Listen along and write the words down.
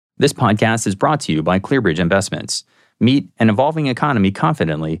This podcast is brought to you by ClearBridge Investments. Meet an evolving economy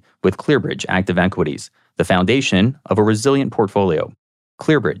confidently with ClearBridge Active Equities, the foundation of a resilient portfolio.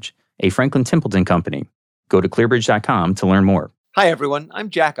 ClearBridge, a Franklin Templeton company. Go to clearbridge.com to learn more. Hi, everyone. I'm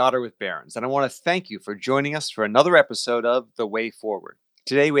Jack Otter with Barron's, and I want to thank you for joining us for another episode of The Way Forward.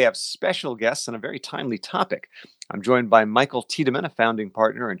 Today, we have special guests on a very timely topic. I'm joined by Michael Tiedemann, a founding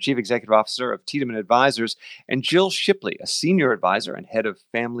partner and chief executive officer of Tiedemann Advisors, and Jill Shipley, a senior advisor and head of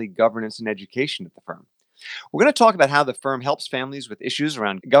family governance and education at the firm. We're going to talk about how the firm helps families with issues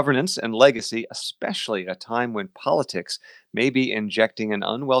around governance and legacy, especially at a time when politics may be injecting an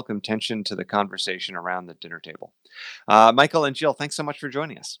unwelcome tension to the conversation around the dinner table. Michael and Jill, thanks so much for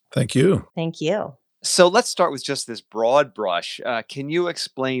joining us. Thank you. Thank you. So let's start with just this broad brush. Can you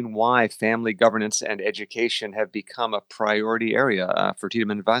explain why family governance and education have become a priority area for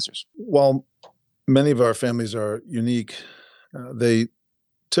Tiedemann Advisors? While many of our families are unique, they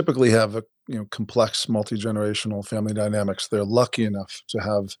typically have complex multi-generational family dynamics. They're lucky enough to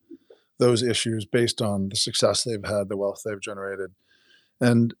have those issues based on the success they've had, the wealth they've generated.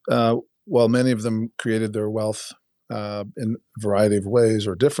 And while many of them created their wealth in a variety of ways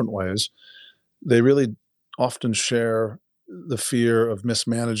or different ways, they really often share the fear of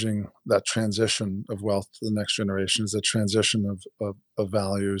mismanaging that transition of wealth to the next generations, the transition of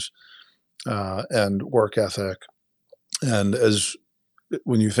values and work ethic. And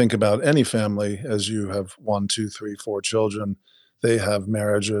when you think about any family, as you have 1, 2, 3, 4 children, they have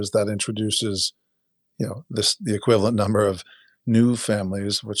marriages that introduces, the equivalent number of new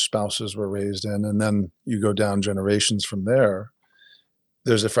families which spouses were raised in, and then you go down generations from there.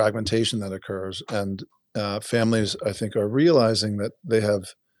 There's a fragmentation that occurs, and families, I think, are realizing that they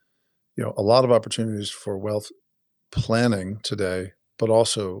have, a lot of opportunities for wealth planning today, but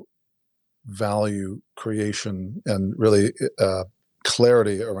also value creation and really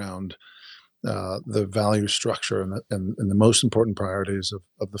clarity around the value structure and the most important priorities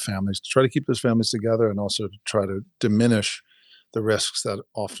of the families to try to keep those families together and also to try to diminish the risks that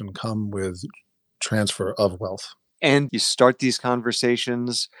often come with transfer of wealth. And you start these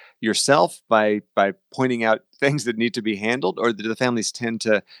conversations yourself by pointing out things that need to be handled, or do the families tend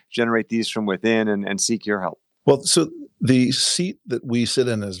to generate these from within and seek your help? Well, so the seat that we sit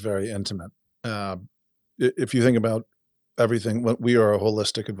in is very intimate. If you think about everything, we are a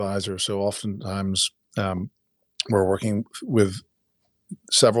holistic advisor, so oftentimes we're working with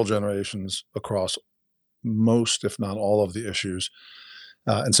several generations across most, if not all, of the issues.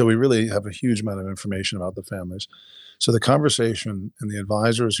 And so we really have a huge amount of information about the families. So the conversation and the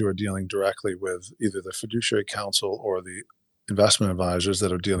advisors who are dealing directly with either the fiduciary counsel or the investment advisors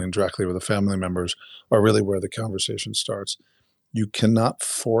that are dealing directly with the family members are really where the conversation starts. You cannot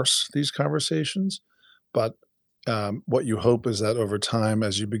force these conversations, but what you hope is that over time,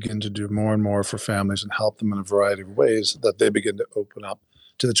 as you begin to do more and more for families and help them in a variety of ways, that they begin to open up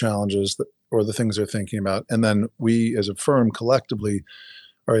to the challenges or the things they're thinking about. And then we as a firm collectively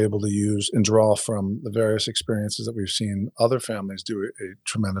are able to use and draw from the various experiences that we've seen other families do a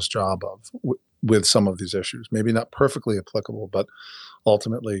tremendous job of with some of these issues. Maybe not perfectly applicable, but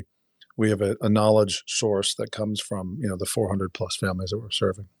ultimately we have a knowledge source that comes from the 400 plus families that we're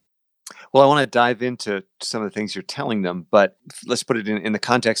serving. Well, I want to dive into some of the things you're telling them, but let's put it in the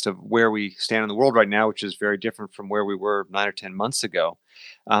context of where we stand in the world right now, which is very different from where we were 9 or 10 months ago.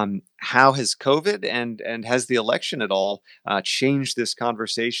 How has COVID and has the election at all changed this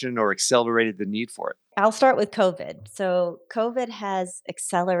conversation or accelerated the need for it? I'll start with COVID. So COVID has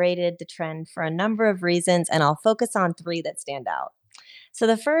accelerated the trend for a number of reasons, and I'll focus on 3 that stand out. So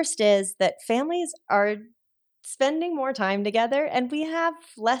the first is that families are spending more time together and we have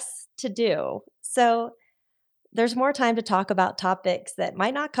less to do. So there's more time to talk about topics that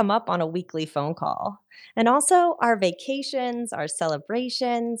might not come up on a weekly phone call. And also our vacations, our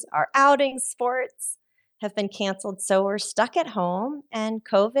celebrations, our outings, sports have been canceled. So we're stuck at home and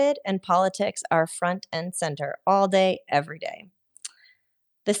COVID and politics are front and center all day, every day.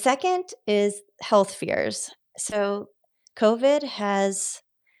 The second is health fears. So COVID has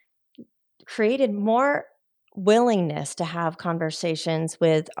created more willingness to have conversations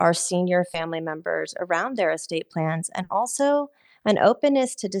with our senior family members around their estate plans and also an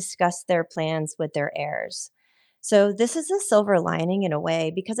openness to discuss their plans with their heirs. So this is a silver lining in a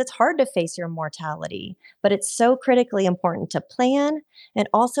way because it's hard to face your mortality, but it's so critically important to plan and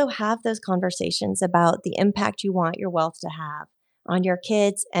also have those conversations about the impact you want your wealth to have on your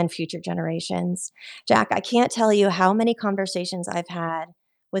kids and future generations. Jack, I can't tell you how many conversations I've had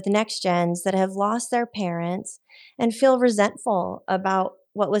with next gens that have lost their parents and feel resentful about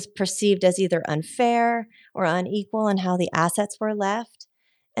what was perceived as either unfair or unequal in how the assets were left.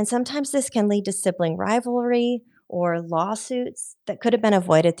 And sometimes this can lead to sibling rivalry or lawsuits that could have been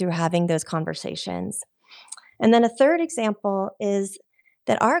avoided through having those conversations. And then a third example is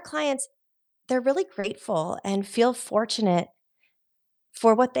that our clients, they're really grateful and feel fortunate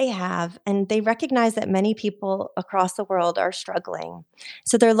for what they have, and they recognize that many people across the world are struggling.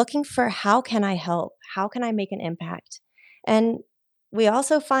 So they're looking for, how can I help? How can I make an impact? And we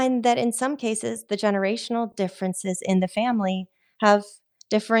also find that in some cases, the generational differences in the family have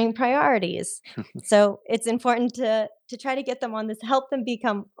differing priorities. So it's important to try to get them on this, help them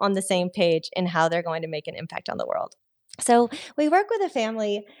become on the same page in how they're going to make an impact on the world. So we work with a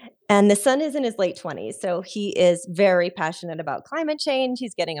family, and the son is in his late 20s. So he is very passionate about climate change.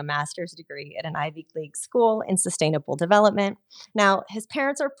 He's getting a master's degree at an Ivy League school in sustainable development. Now, his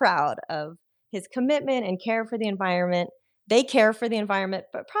parents are proud of his commitment and care for the environment. They care for the environment,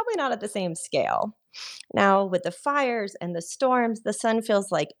 but probably not at the same scale. Now, with the fires and the storms, the son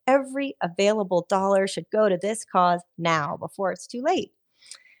feels like every available dollar should go to this cause now before it's too late.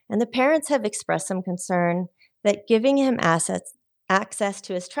 And the parents have expressed some concern that giving him access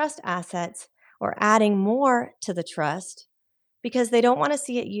to his trust assets, or adding more to the trust, because they don't want to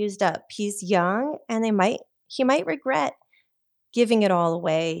see it used up. He's young, and he might regret giving it all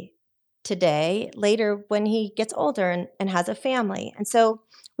away today, later when he gets older and has a family. And so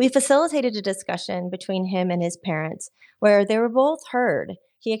we facilitated a discussion between him and his parents where they were both heard.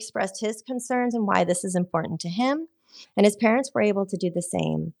 He expressed his concerns and why this is important to him, and his parents were able to do the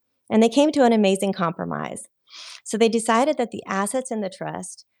same. And they came to an amazing compromise. So they decided that the assets in the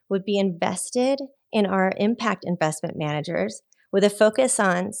trust would be invested in our impact investment managers with a focus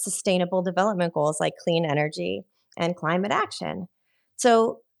on sustainable development goals like clean energy and climate action.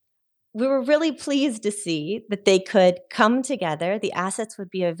 So we were really pleased to see that they could come together. The assets would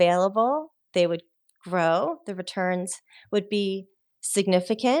be available, they would grow, the returns would be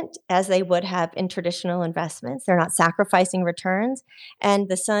significant as they would have in traditional investments. They're not sacrificing returns, and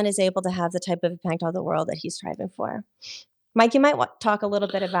the son is able to have the type of impact on the world that he's striving for. Mike, you might talk a little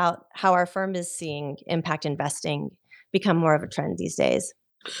bit about how our firm is seeing impact investing become more of a trend these days.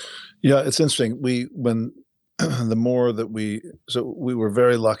 Yeah, it's interesting. When the more that we were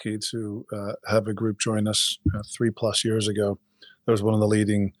very lucky to have a group join us 3+ years ago. That was one of the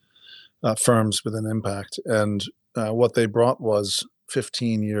leading firms within Impact, and what they brought was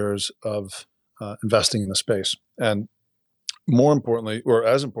 15 years of investing in the space, and more importantly, or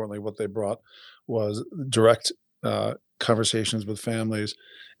as importantly, what they brought was direct conversations with families,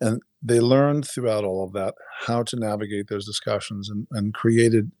 and they learned throughout all of that how to navigate those discussions, and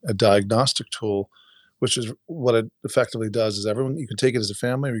created a diagnostic tool, which is what it effectively does is everyone, you can take it as a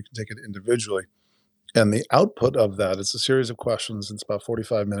family or you can take it individually. And the output of that, it's a series of questions. It's about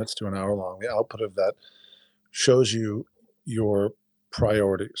 45 minutes to an hour long. The output of that shows you your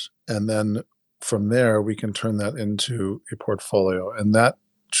priorities. And then from there, we can turn that into a portfolio. And that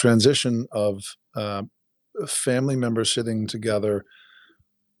transition of family members sitting together,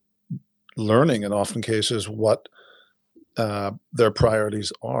 learning in often cases what their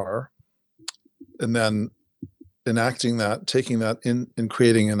priorities are, and then enacting that, taking that in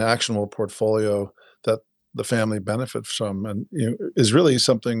creating an actionable portfolio that the family benefits from, and is really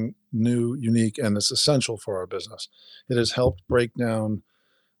something new, unique, and it's essential for our business. It has helped break down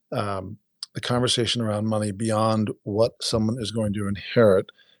the conversation around money beyond what someone is going to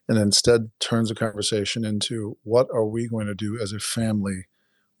inherit, and instead turns the conversation into what are we going to do as a family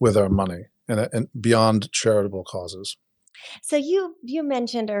with our money, and beyond charitable causes. So you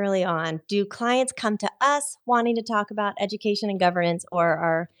mentioned early on, do clients come to us wanting to talk about education and governance, or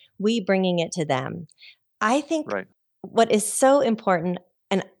are we bringing it to them? I think Right. what is so important,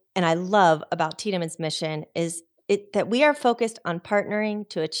 and I love about Tiedemann's mission, is that we are focused on partnering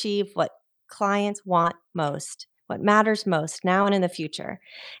to achieve what clients want most, what matters most now and in the future.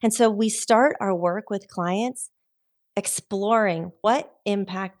 And so we start our work with clients exploring what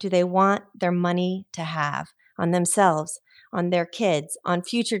impact do they want their money to have on themselves, on their kids, on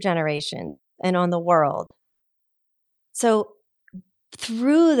future generations, and on the world. So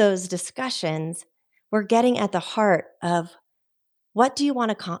through those discussions, we're getting at the heart of what do you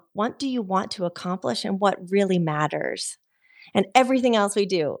want to accomplish, and what really matters. And everything else we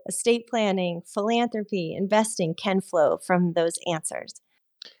do, estate planning, philanthropy, investing, can flow from those answers.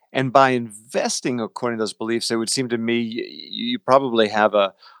 And by investing according to those beliefs, it would seem to me you probably have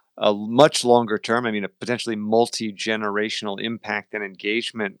a much longer term, I mean, a potentially multi-generational impact and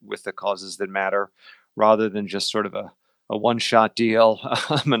engagement with the causes that matter, rather than just sort of a one-shot deal,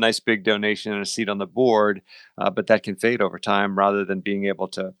 a nice big donation and a seat on the board, but that can fade over time, rather than being able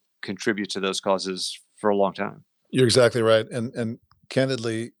to contribute to those causes for a long time. You're exactly right. And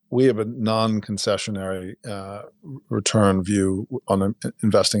Candidly, we have a non-concessionary return view on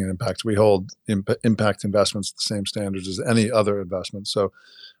investing in impact. We hold impact investments the same standards as any other investment. So,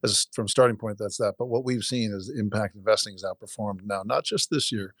 as from starting point, that's that. But what we've seen is impact investing has outperformed now, not just this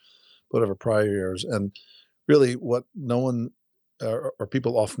year, but over prior years. And really, what no one or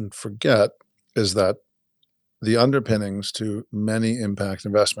people often forget is that the underpinnings to many impact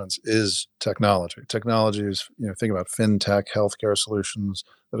investments is technology. Technology is, think about fintech, healthcare solutions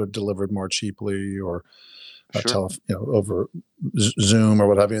that are delivered more cheaply, or Sure. over Zoom or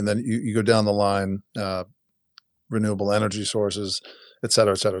what have you. And then you go down the line, renewable energy sources, et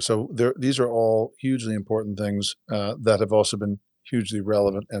cetera, et cetera. So these are all hugely important things that have also been hugely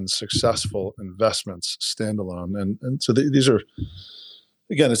relevant and successful investments standalone. And so these are,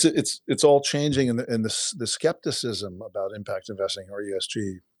 again, it's all changing, and the skepticism about impact investing, or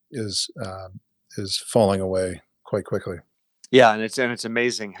ESG, is falling away quite quickly. Yeah, and it's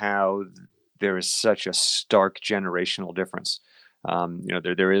amazing how there is such a stark generational difference.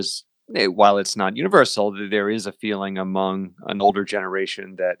 There is, while it's not universal, there is a feeling among an older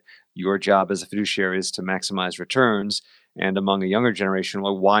generation that your job as a fiduciary is to maximize returns, and among a younger generation,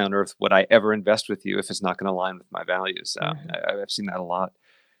 well, why on earth would I ever invest with you if it's not going to align with my values? I've seen that a lot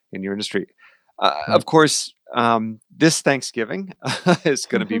in your industry. Of course, this Thanksgiving is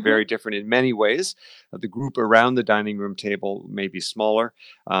going to be very different in many ways. The group around the dining room table may be smaller,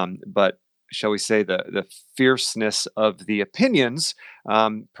 but shall we say the fierceness of the opinions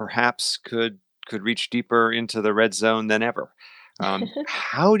perhaps could reach deeper into the red zone than ever.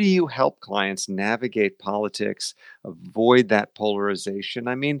 How do you help clients navigate politics, avoid that polarization?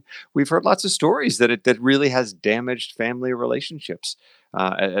 I mean, we've heard lots of stories that really has damaged family relationships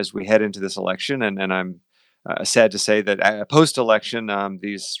as we head into this election, and I'm sad to say that post-election,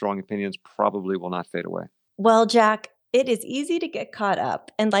 these strong opinions probably will not fade away. Well, Jack, it is easy to get caught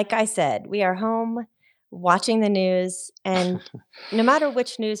up. And like I said, we are home watching the news. And no matter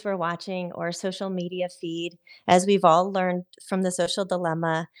which news we're watching or social media feed, as we've all learned from the social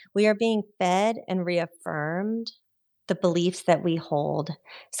dilemma, we are being fed and reaffirmed the beliefs that we hold.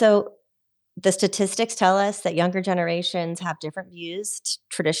 So the statistics tell us that younger generations have different views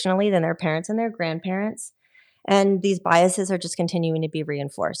traditionally than their parents and their grandparents. And these biases are just continuing to be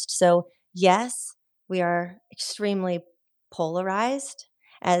reinforced. So, yes, we are extremely polarized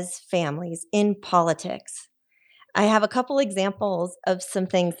as families in politics. I have a couple examples of some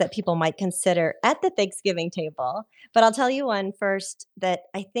things that people might consider at the Thanksgiving table, but I'll tell you one first that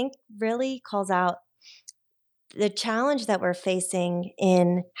I think really calls out the challenge that we're facing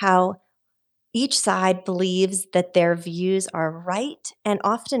in how each side believes that their views are right and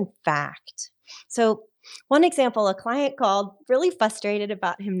often fact. So, one example, a client called really frustrated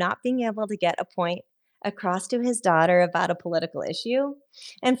about him not being able to get a point across to his daughter about a political issue.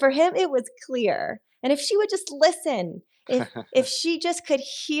 And for him, it was clear. And if she would just listen, if she just could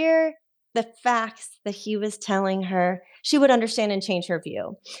hear the facts that he was telling her, she would understand and change her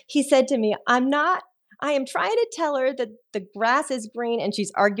view. He said to me, I am trying to tell her that the grass is green and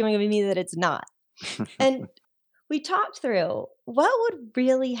she's arguing with me that it's not. And we talked through what would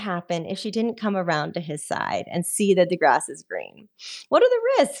really happen if she didn't come around to his side and see that the grass is green. What are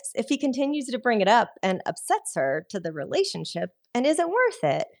the risks if he continues to bring it up and upsets her to the relationship and isn't worth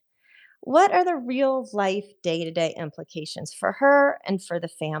it? What are the real life day-to-day implications for her and for the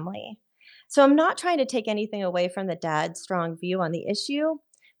family? So I'm not trying to take anything away from the dad's strong view on the issue,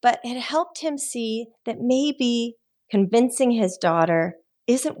 but it helped him see that maybe convincing his daughter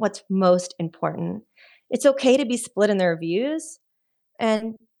isn't what's most important. It's okay to be split in their views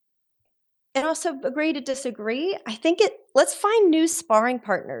and also agree to disagree. I think let's find new sparring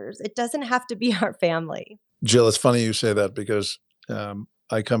partners. It doesn't have to be our family. Jill, it's funny you say that because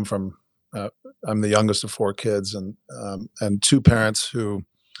I come from I'm the youngest of 4 kids, and 2 parents who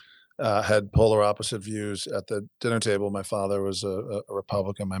had polar opposite views at the dinner table. My father was a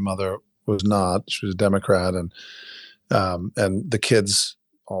Republican. My mother was not. She was a Democrat, and the kids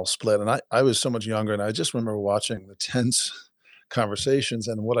all split. And I was so much younger, and I just remember watching the tense conversations.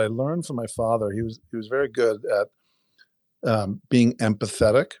 And what I learned from my father, he was very good at being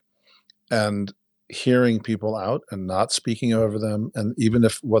empathetic and hearing people out and not speaking over them. And even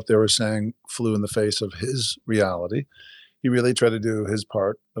if what they were saying flew in the face of his reality, he really tried to do his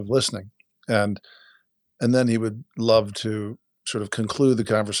part of listening. And then he would love to sort of conclude the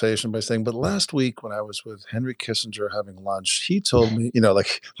conversation by saying, but last week when I was with Henry Kissinger having lunch, he told me, now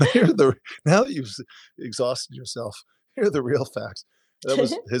that you've exhausted yourself, here are the real facts. That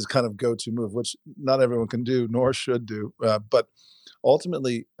was his kind of go-to move, which not everyone can do, nor should do. But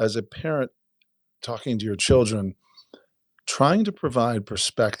ultimately, as a parent talking to your children, trying to provide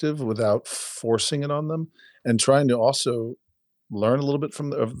perspective without forcing it on them, and trying to also learn a little bit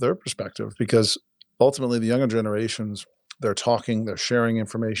of their perspective, because ultimately the younger generations, they're talking, they're sharing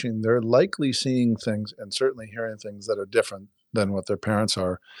information, they're likely seeing things and certainly hearing things that are different than what their parents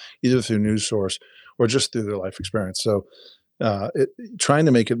are, either through news source or just through their life experience. So trying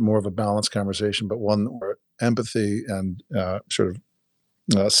to make it more of a balanced conversation, but one where empathy and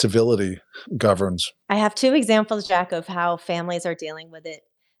civility governs. I have two examples, Jack, of how families are dealing with it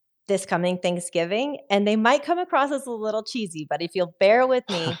this coming Thanksgiving, and they might come across as a little cheesy, but if you'll bear with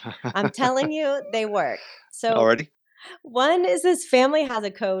me, I'm telling you, they work. So, Already? one is this family has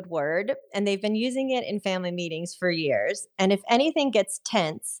a code word, and they've been using it in family meetings for years. And if anything gets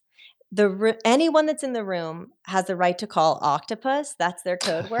tense, anyone that's in the room has the right to call octopus. That's their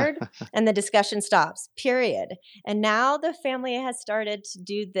code word, and the discussion stops. Period. And now the family has started to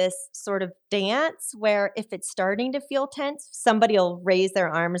do this sort of dance where if it's starting to feel tense, somebody will raise their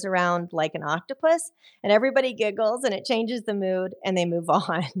arms around like an octopus, and everybody giggles, and it changes the mood, and they move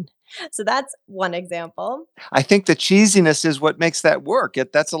on. So that's one example. I think the cheesiness is what makes that work.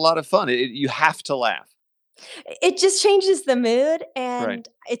 That's a lot of fun. You have to laugh. It just changes the mood, Right. and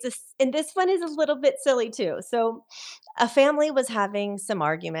and this one is a little bit silly too. So, a family was having some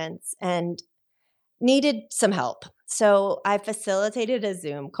arguments and needed some help. So, I facilitated a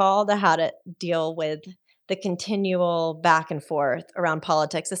Zoom call to how to deal with the continual back and forth around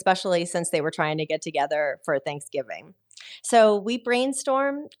politics, especially since they were trying to get together for Thanksgiving. So, we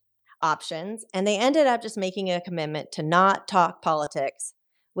brainstormed options, and they ended up just making a commitment to not talk politics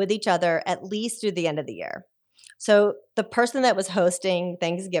with each other at least through the end of the year. So the person that was hosting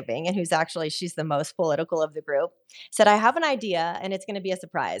Thanksgiving, and she's the most political of the group, said, I have an idea and it's going to be a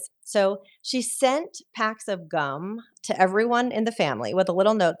surprise. So she sent packs of gum to everyone in the family with a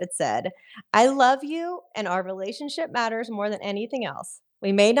little note that said, I love you and our relationship matters more than anything else.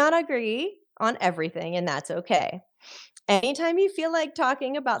 We may not agree on everything, and that's okay. Anytime you feel like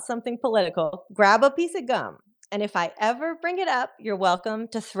talking about something political, grab a piece of gum. And if I ever bring it up, you're welcome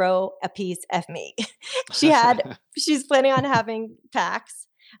to throw a piece at me. She's planning on having packs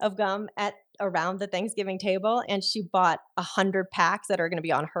of gum at around the Thanksgiving table, and she bought 100 packs that are going to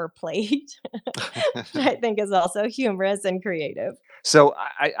be on her plate, which I think is also humorous and creative. So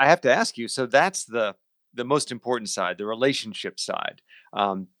I have to ask you. So that's the most important side, the relationship side.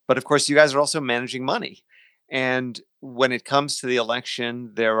 But of course, you guys are also managing money, and when it comes to the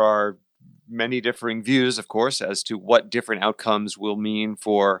election, there are many differing views, of course, as to what different outcomes will mean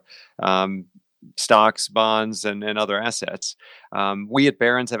for stocks, bonds, and other assets. We at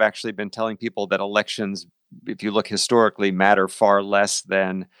Barron's have actually been telling people that elections, if you look historically, matter far less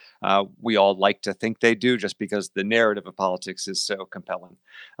than we all like to think they do, just because the narrative of politics is so compelling.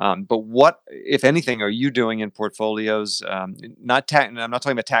 But what, if anything, are you doing in portfolios? I'm not talking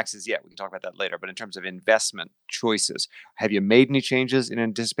about taxes yet. We can talk about that later. But in terms of investment choices, have you made any changes in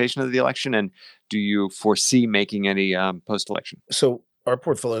anticipation of the election? And do you foresee making any post-election? So our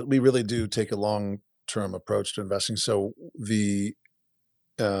portfolio, we really do take a long-term approach to investing. So the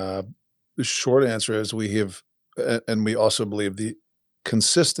short answer is we have, and we also believe the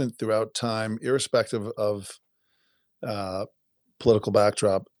consistent throughout time, irrespective of political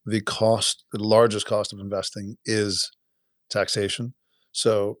backdrop, the largest cost of investing is taxation.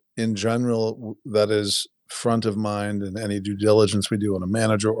 So in general, that is front of mind in any due diligence we do on a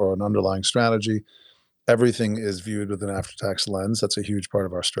manager or an underlying strategy. Everything is viewed with an after-tax lens. That's a huge part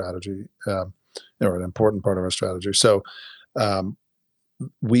of our strategy, or an important part of our strategy. So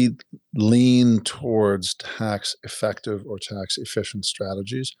we lean towards tax-effective or tax-efficient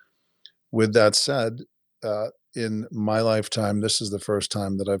strategies. With that said, in my lifetime, this is the first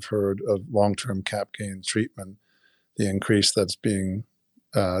time that I've heard of long-term cap gain treatment, the increase that's being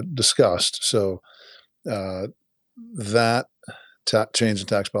discussed. So that change in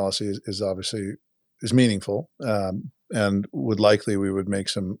tax policy is obviously meaningful, and we would make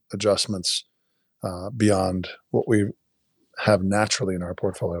some adjustments beyond what we have naturally in our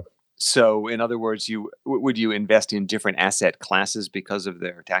portfolio. So, in other words, would you invest in different asset classes because of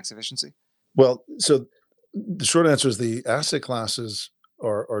their tax efficiency? Well, so the short answer is the asset classes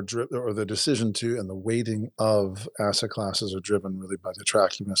or the decision to and the weighting of asset classes are driven really by the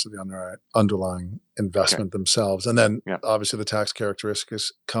attractiveness of the underlying investment themselves. And then obviously the tax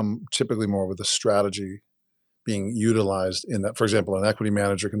characteristics come typically more with the strategy being utilized in that. For example, an equity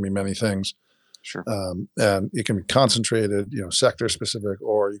manager can be many things. Sure. And it can be concentrated, sector specific,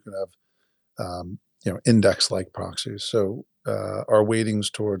 or you can have, index-like proxies. So our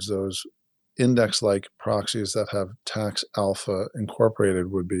weightings towards those index-like proxies that have tax alpha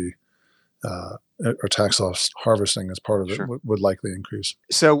incorporated would be or tax loss harvesting as part of it Sure. would likely increase.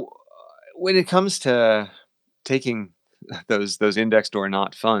 So when it comes to taking those indexed or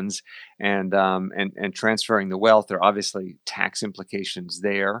not funds and transferring the wealth, there are obviously tax implications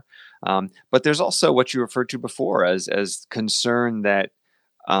there. But there's also what you referred to before as concern that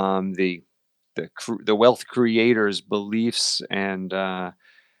the the wealth creators' beliefs and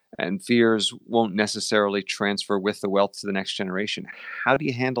fears won't necessarily transfer with the wealth to the next generation. How do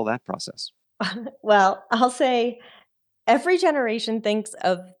you handle that process? Well, I'll say every generation thinks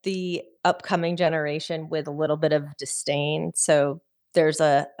of the upcoming generation with a little bit of disdain. So there's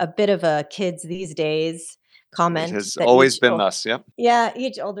a bit of a kids these days It comment has that always been thus. Yep.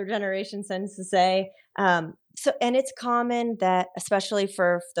 each older generation tends to say. So, and it's common that, especially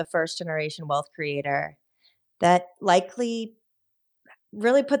for the first generation wealth creator, that likely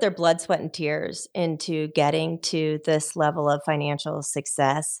really put their blood, sweat, and tears into getting to this level of financial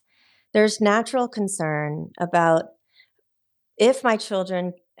success. There's natural concern about if my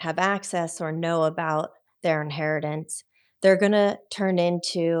children have access or know about their inheritance, they're going to turn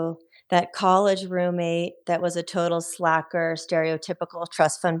into that college roommate that was a total slacker, stereotypical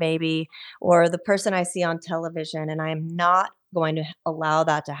trust fund baby, or the person I see on television. And I'm not going to allow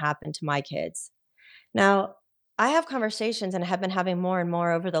that to happen to my kids. Now, I have conversations and have been having more and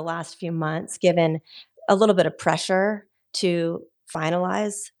more over the last few months, given a little bit of pressure to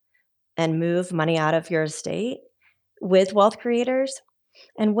finalize and move money out of your estate with wealth creators.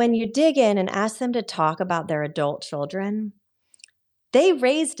 And when you dig in and ask them to talk about their adult children, they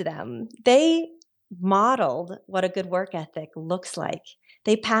raised them. They modeled what a good work ethic looks like.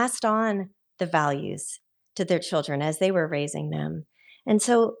 They passed on the values to their children as they were raising them. And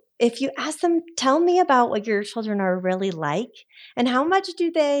so if you ask them, tell me about what your children are really like and how much do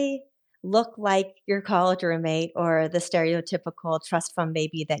they look like your college roommate or the stereotypical trust fund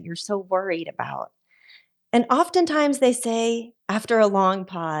baby that you're so worried about? And oftentimes they say, after a long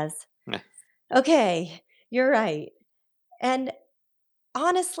pause, okay, you're right. And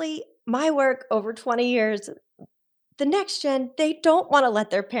honestly, my work over 20 years, the next gen, they don't want to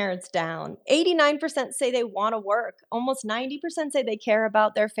let their parents down. 89% say they want to work. Almost 90% say they care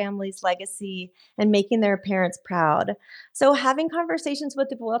about their family's legacy and making their parents proud. So having conversations with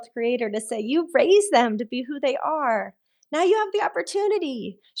the wealth creator to say, you raised them to be who they are. Now you have the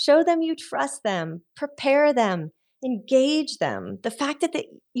opportunity. Show them you trust them, prepare them, engage them. The fact that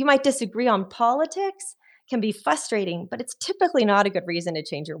you might disagree on politics can be frustrating, but it's typically not a good reason to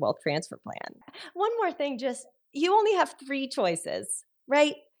change your wealth transfer plan. One more thing, just you only have 3 choices,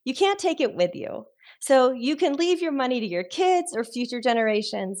 right? You can't take it with you. So you can leave your money to your kids or future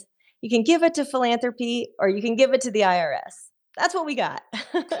generations. You can give it to philanthropy or you can give it to the IRS. That's what we got.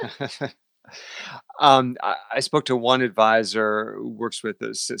 I spoke to one advisor who works with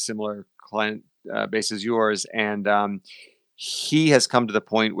a similar client base as yours, and he has come to the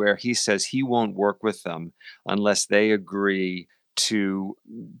point where he says he won't work with them unless they agree to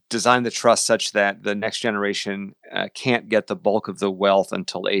design the trust such that the next generation can't get the bulk of the wealth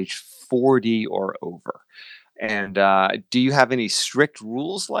until age 40 or over. And do you have any strict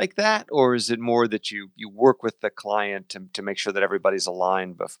rules like that, or is it more that you work with the client to make sure that everybody's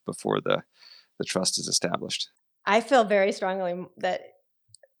aligned before the trust is established? I feel very strongly that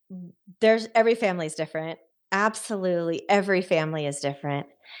there's every family is different. Absolutely, every family is different.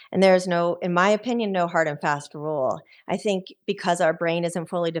 And there's no, in my opinion, no hard and fast rule. I think because our brain isn't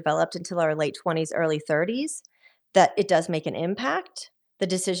fully developed until our late 20s, early 30s, that it does make an impact, the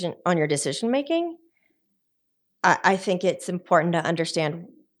decision on your decision making. I think it's important to understand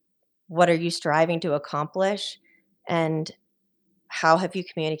what are you striving to accomplish and how have you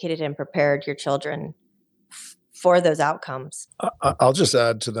communicated and prepared your children for those outcomes. I'll just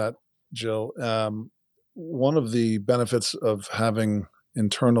add to that, Jill. One of the benefits of having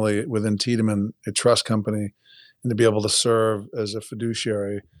internally within Tiedemann a trust company and to be able to serve as a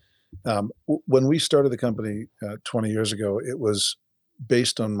fiduciary. When we started the company 20 years ago, it was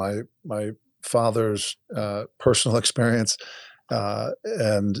based on my father's personal experience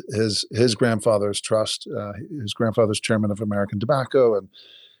and his grandfather's trust. His grandfather's chairman of American Tobacco,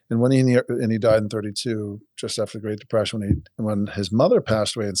 and when he died in 32, just after the Great Depression, when his mother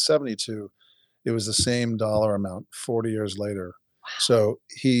passed away in 72, it was the same dollar amount 40 years later. So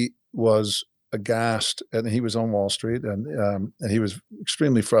he was aghast, and he was on Wall Street, and he was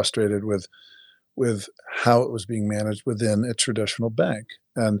extremely frustrated with how it was being managed within a traditional bank.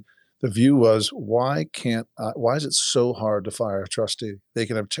 And the view was, why is it so hard to fire a trustee? They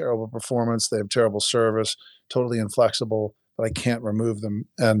can have terrible performance, they have terrible service, totally inflexible, but I can't remove them.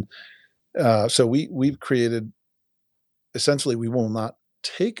 And so we've created, essentially, we will not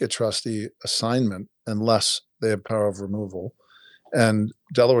take a trustee assignment unless they have power of removal. And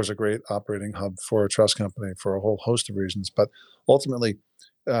Delaware is a great operating hub for a trust company for a whole host of reasons. But ultimately,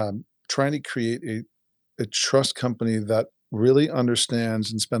 trying to create a trust company that really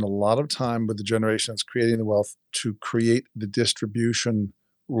understands and spend a lot of time with the generation that's creating the wealth to create the distribution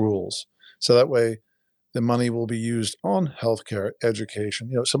rules. So that way the money will be used on healthcare,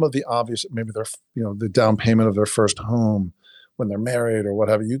 education, some of the obvious, maybe the down payment of their first home when they're married or what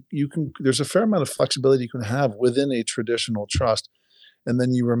have you. There's a fair amount of flexibility you can have within a traditional trust. And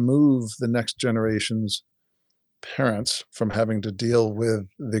then you remove the next generation's parents from having to deal with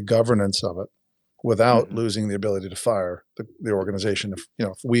the governance of it without losing the ability to fire the organization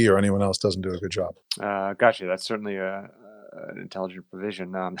if we or anyone else doesn't do a good job. Gotcha. That's certainly an intelligent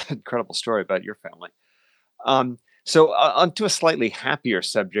provision. Incredible story about your family. So onto a slightly happier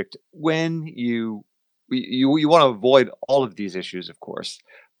subject. When you want to avoid all of these issues, of course,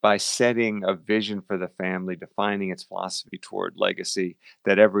 by setting a vision for the family, defining its philosophy toward legacy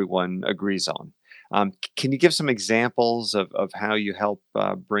that everyone agrees on. Can you give some examples of how you help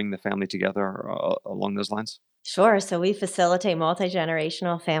bring the family together along those lines? Sure. So we facilitate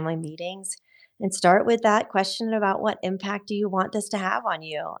multi-generational family meetings and start with that question about what impact do you want this to have on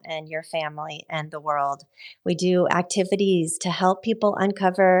you and your family and the world. We do activities to help people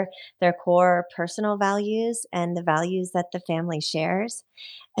uncover their core personal values and the values that the family shares.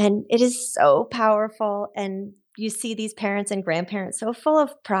 And it is so powerful. And you see these parents and grandparents so full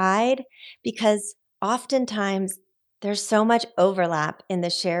of pride because oftentimes there's so much overlap in the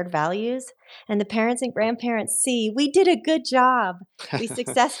shared values. And the parents and grandparents see we did a good job. We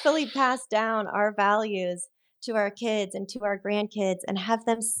successfully passed down our values to our kids and to our grandkids and have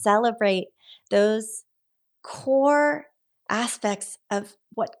them celebrate those core aspects of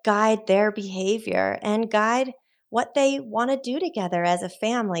what guide their behavior and guide what they want to do together as a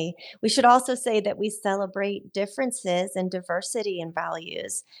family. We should also say that we celebrate differences and diversity in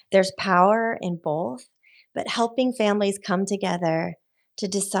values. There's power in both, but helping families come together to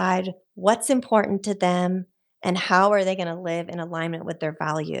decide what's important to them and how are they going to live in alignment with their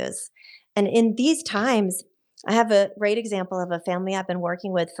values. And in these times, I have a great example of a family I've been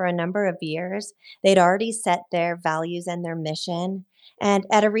working with for a number of years. They'd already set their values and their mission. And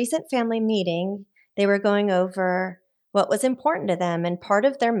at a recent family meeting, they were going over what was important to them. And part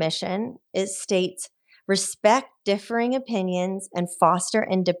of their mission is states respect differing opinions and foster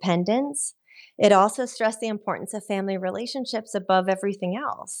independence. It also stressed the importance of family relationships above everything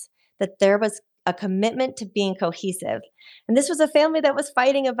else, that there was a commitment to being cohesive. And this was a family that was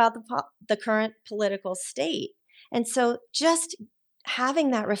fighting about the current political state. And so just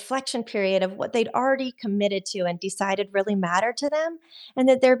having that reflection period of what they'd already committed to and decided really mattered to them, and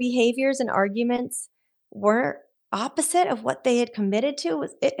that their behaviors and arguments weren't opposite of what they had committed to,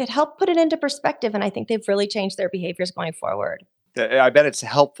 it helped put it into perspective. And I think they've really changed their behaviors going forward. I bet it's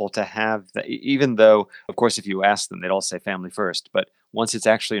helpful to have that, even though, of course, if you ask them, they'd all say family first. But once it's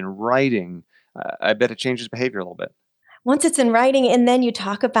actually in writing, I bet it changes behavior a little bit. Once it's in writing and then you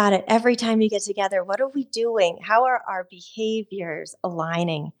talk about it every time you get together, what are we doing? How are our behaviors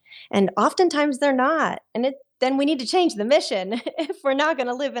aligning? And oftentimes they're not. And then we need to change the mission if we're not going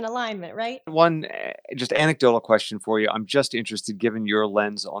to live in alignment, right? One just anecdotal question for you. I'm just interested, given your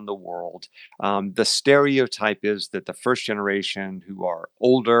lens on the world. The stereotype is that the first generation, who are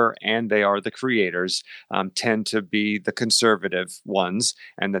older and they are the creators, tend to be the conservative ones,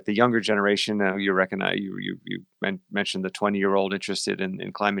 and that the younger generation, you recognize, you mentioned the 20-year-old interested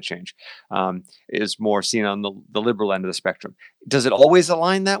in climate change, is more seen on the liberal end of the spectrum. Does it always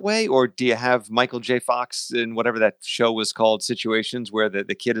align that way, or do you have Michael J. Fox in whatever that show was called, situations where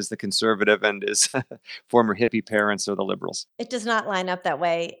the kid is the conservative and his former hippie parents are the liberals? It does not line up that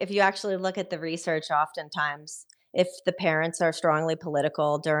way. If you actually look at the research, oftentimes, if the parents are strongly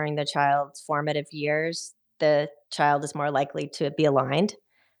political during the child's formative years, the child is more likely to be aligned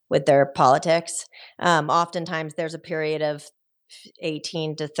with their politics. Oftentimes, there's a period of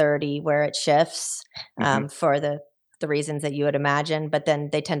 18 to 30 where it shifts for the reasons that you would imagine, but then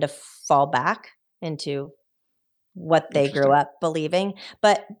they tend to fall back into what they grew Interesting. up believing.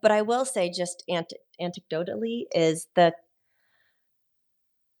 But I will say, just anecdotally, is that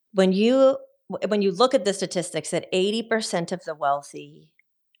when you look at the statistics, that 80% of the wealthy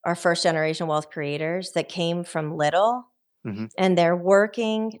are first generation wealth creators that came from little, hmm and they're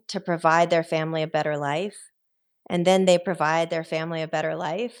working to provide their family a better life, and then they provide their family a better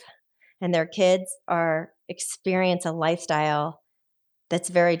life, and their kids are experience a lifestyle that's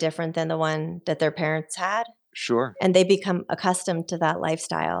very different than the one that their parents had, Sure. and they become accustomed to that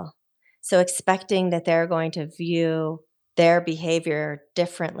lifestyle. So expecting that they're going to view their behavior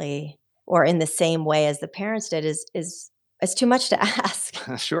differently or in the same way as the parents did is too much to ask.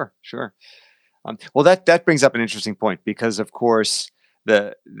 Sure, sure. Well, that brings up an interesting point because, of course,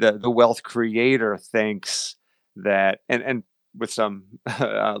 the wealth creator thinks that, and with some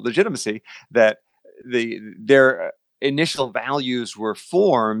legitimacy, that their initial values were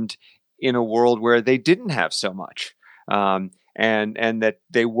formed in a world where they didn't have so much, and that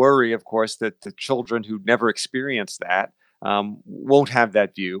they worry, of course, that the children who never experienced that won't have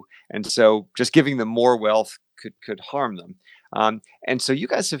that view, and so just giving them more wealth could harm them. And so you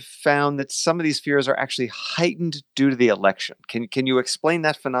guys have found that some of these fears are actually heightened due to the election. Can you explain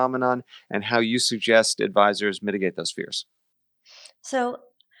that phenomenon and how you suggest advisors mitigate those fears? So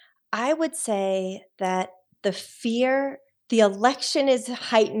I would say that the election is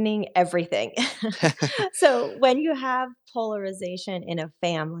heightening everything. So when you have polarization in a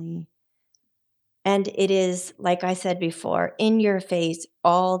family, and it is, like I said before, in your face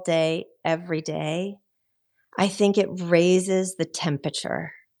all day, every day, I think it raises the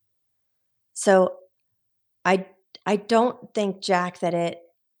temperature. So I I don't think, Jack, that it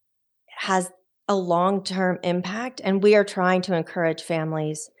has a long-term impact, and we are trying to encourage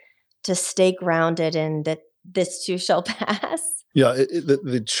families to stay grounded in that this too shall pass. Yeah,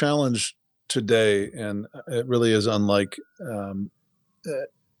 the challenge today, and it really is unlike, uh,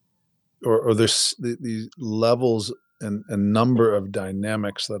 or there's the levels and number of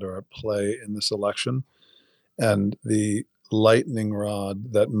dynamics that are at play in this election, and the lightning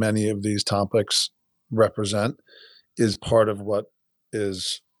rod that many of these topics represent is part of what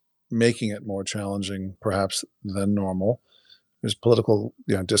is making it more challenging, perhaps, than normal. Because political,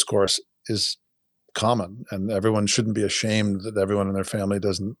 discourse is common, and everyone shouldn't be ashamed that everyone in their family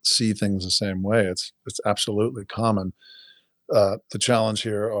doesn't see things the same way. It's absolutely common. The challenge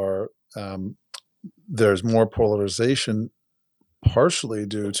here are, there's more polarization, partially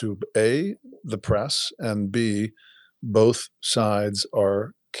due to A, the press, and B, both sides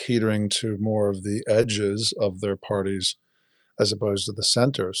are catering to more of the edges of their parties as opposed to the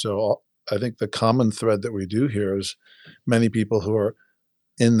center. So I think the common thread that we do here is many people who are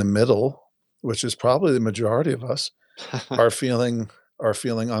in the middle, which is probably the majority of us, are feeling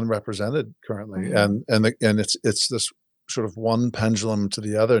unrepresented currently, Mhm. and it's this sort of one pendulum to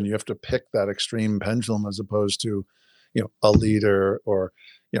the other, and you have to pick that extreme pendulum as opposed to, a leader or,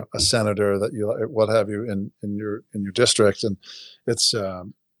 a senator that you what have you in your district, and it's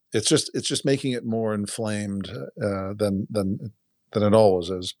it's just making it more inflamed than it always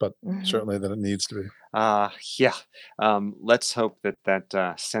is, but Mhm. certainly than it needs to be. Yeah. Let's hope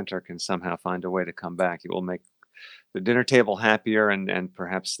that center can somehow find a way to come back. It will make the dinner table happier, and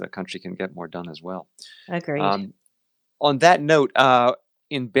perhaps the country can get more done as well. Agreed. Um, on that note,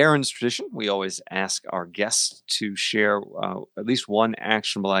 in Barron's tradition, we always ask our guests to share at least one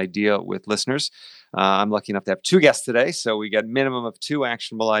actionable idea with listeners. I'm lucky enough to have two guests today, so we get minimum of two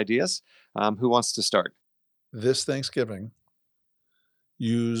actionable ideas. Who wants to start? This Thanksgiving,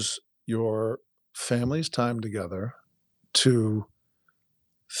 use your family's time together to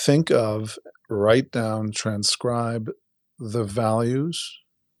think of, write down, transcribe the values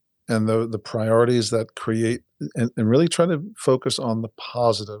and the priorities that create, and really try to focus on the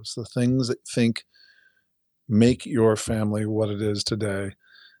positives, the things that think make your family what it is today,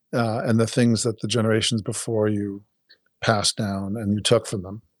 and the things that the generations before you passed down and you took from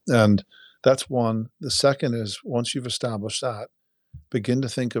them. And that's one. The second is, once you've established that, begin to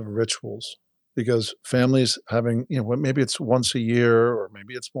think of rituals, because families having, maybe it's once a year or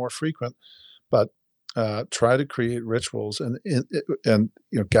maybe it's more frequent, but try to create rituals and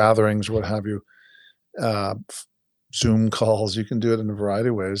gatherings, what have you, Zoom calls. You can do it in a variety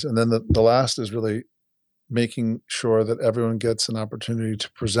of ways. And then the last is really making sure that everyone gets an opportunity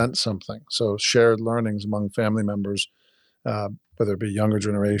to present something. So shared learnings among family members, whether it be younger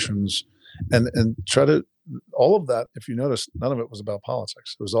generations, and try to, all of that. If you notice, none of it was about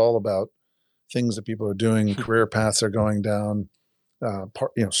politics. It was all about things that people are doing, career paths they're going down,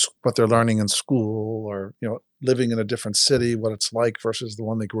 what they're learning in school, or living in a different city, what it's like versus the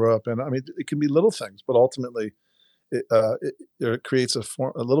one they grew up in. I mean, it can be little things, but ultimately, it creates a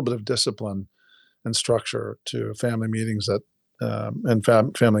little bit of discipline and structure to family meetings that, and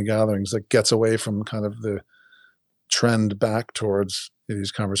family gatherings, that gets away from kind of the trend back towards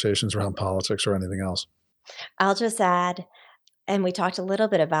these conversations around politics or anything else. I'll just add, and we talked a little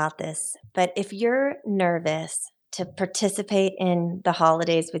bit about this, but if you're nervous to participate in the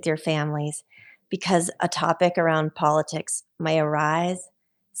holidays with your families because a topic around politics may arise,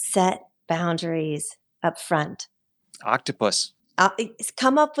 set boundaries up front. Octopus.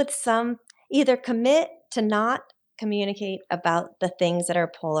 Come up with some, either commit to not communicate about the things that are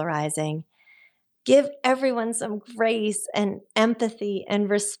polarizing. Give everyone some grace and empathy and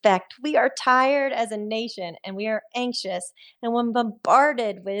respect. We are tired as a nation and we are anxious and we're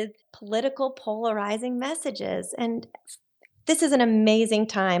bombarded with political polarizing messages. And this is an amazing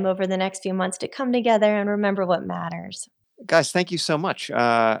time over the next few months to come together and remember what matters. Guys, thank you so much.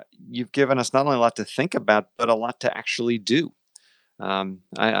 You've given us not only a lot to think about, but a lot to actually do.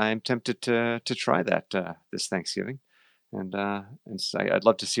 I'm tempted to try that this Thanksgiving. And I'd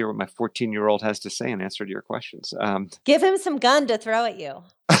love to see what my 14-year-old has to say in answer to your questions. Give him some gun to throw at you.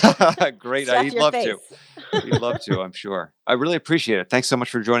 Great. Stuff He'd your love face. to. He'd love to, I'm sure. I really appreciate it. Thanks so much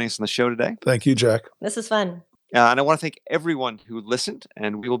for joining us on the show today. Thank you, Jack. This is fun. And I want to thank everyone who listened.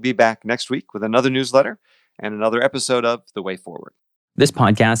 And we will be back next week with another newsletter and another episode of The Way Forward. This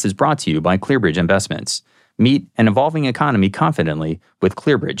podcast is brought to you by ClearBridge Investments. Meet an evolving economy confidently with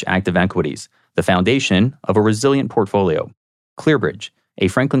ClearBridge Active Equities, the foundation of a resilient portfolio. ClearBridge, a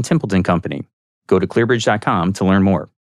Franklin Templeton company. Go to clearbridge.com to learn more.